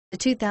The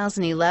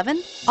 2011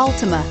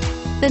 Altima.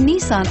 The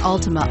Nissan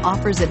Altima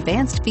offers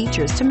advanced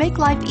features to make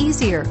life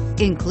easier,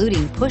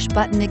 including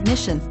push-button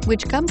ignition,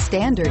 which comes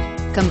standard.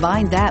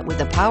 Combine that with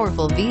a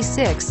powerful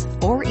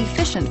V6 or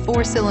efficient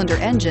 4-cylinder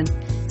engine,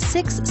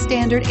 6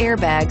 standard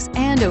airbags,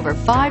 and over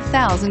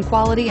 5,000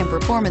 quality and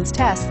performance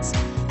tests,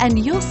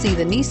 and you'll see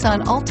the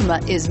Nissan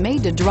Altima is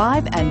made to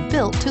drive and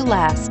built to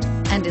last,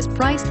 and is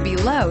priced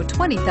below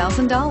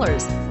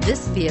 $20,000.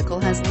 This vehicle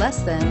has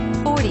less than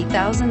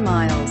 40,000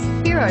 miles.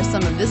 Here are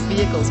some of this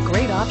vehicle's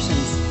great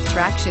options: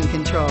 traction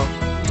control,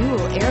 dual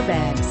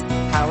airbags,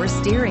 power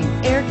steering,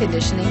 air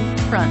conditioning,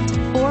 front,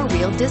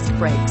 4-wheel disc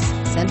brakes,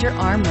 center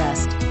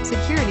armrest,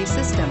 security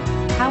system,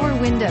 power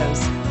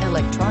windows,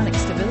 electronic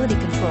stability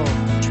control,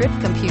 trip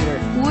computer.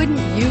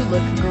 Wouldn't you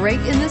look great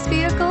in this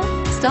vehicle?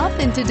 Stop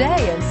in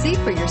today and see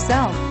for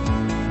yourself.